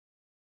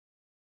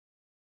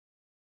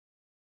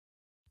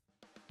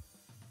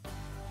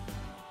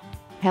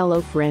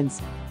Hello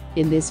friends.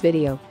 In this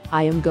video,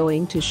 I am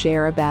going to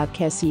share about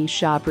Kesyi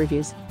shop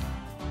reviews.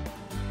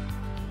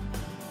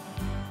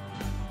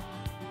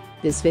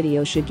 This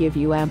video should give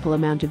you ample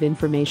amount of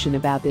information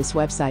about this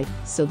website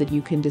so that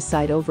you can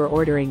decide over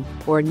ordering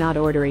or not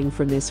ordering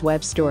from this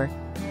web store.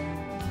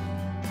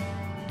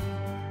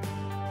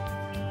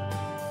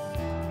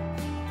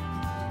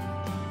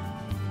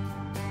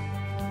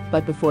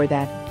 But before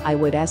that, I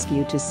would ask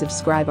you to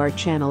subscribe our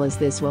channel, as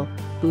this will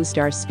boost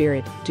our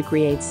spirit to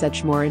create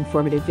such more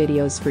informative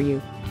videos for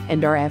you,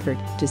 and our effort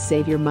to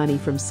save your money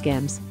from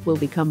scams will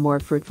become more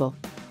fruitful.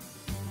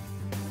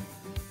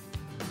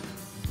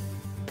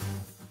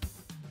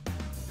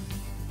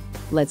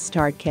 Let's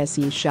start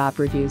Kesyi shop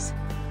reviews.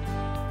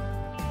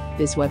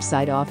 This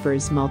website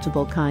offers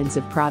multiple kinds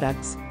of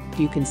products.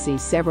 You can see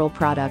several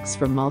products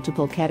from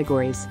multiple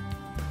categories.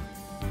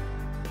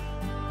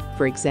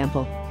 For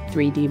example,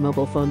 3D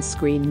mobile phone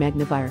screen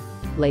magnifier,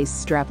 lace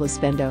strapless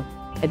bendo,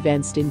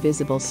 advanced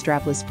invisible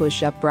strapless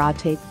push-up bra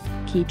tape,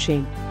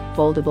 keychain,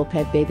 foldable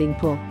pet bathing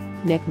pool,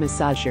 neck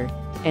massager,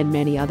 and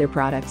many other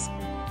products.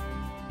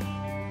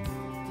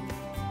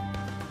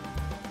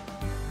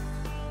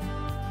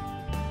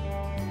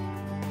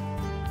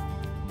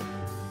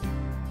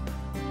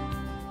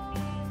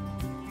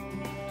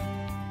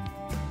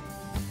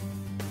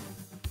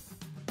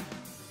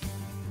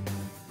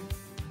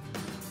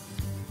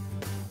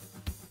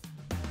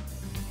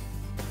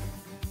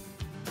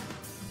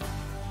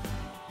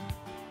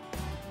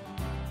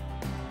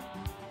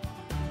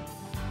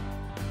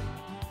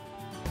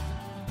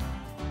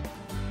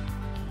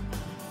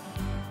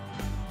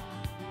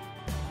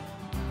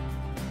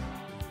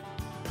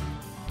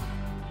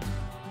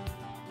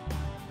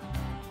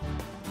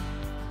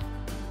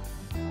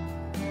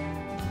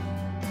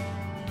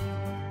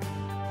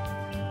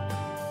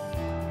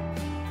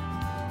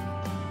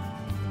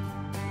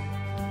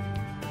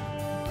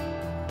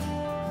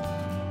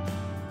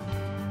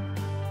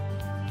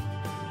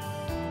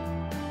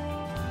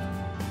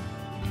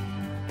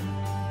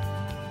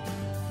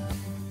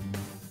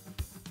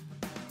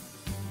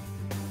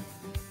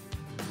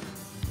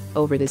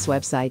 Over this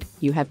website,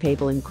 you have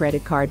PayPal and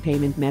credit card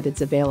payment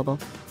methods available.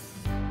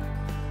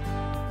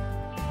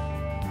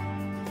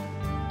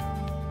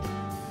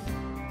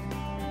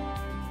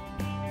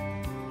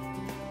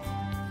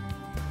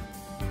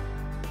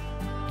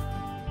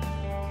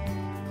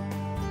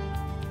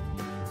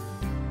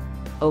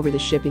 Over the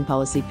shipping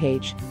policy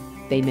page,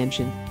 they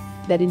mention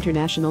that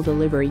international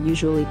delivery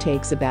usually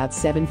takes about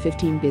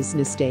 7-15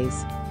 business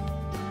days.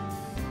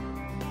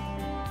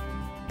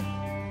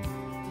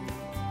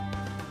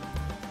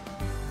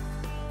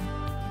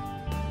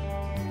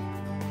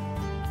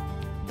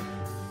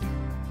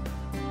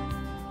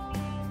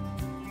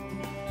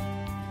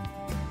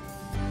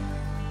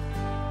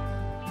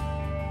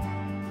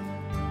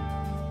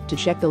 To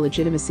check the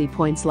legitimacy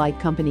points like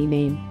company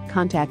name,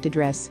 contact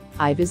address,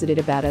 I visited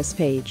About Us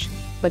page,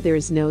 but there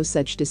is no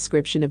such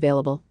description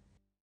available.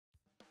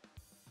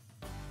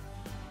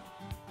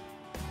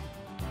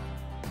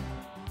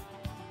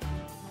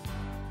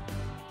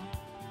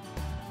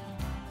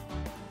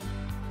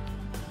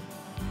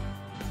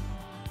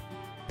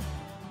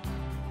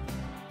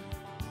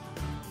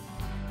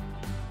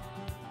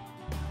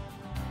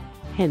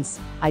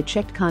 Hence, I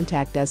checked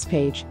Contact Us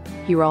page.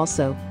 Here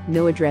also,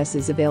 no address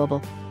is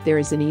available. There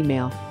is an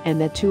email,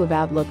 and that too of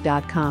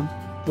Outlook.com.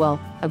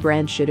 Well, a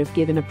brand should have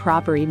given a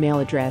proper email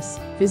address,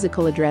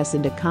 physical address,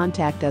 and a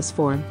Contact Us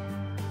form.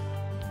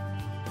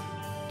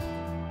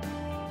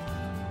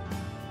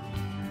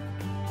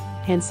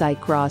 Hence, I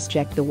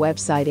cross-checked the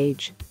website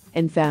age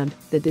and found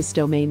that this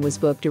domain was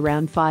booked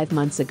around 5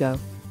 months ago.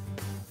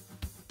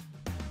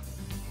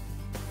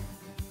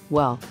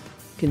 Well,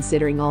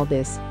 considering all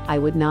this, I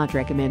would not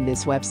recommend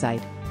this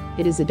website.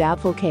 It is a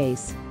doubtful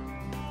case.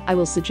 I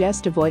will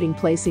suggest avoiding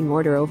placing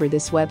order over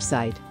this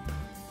website.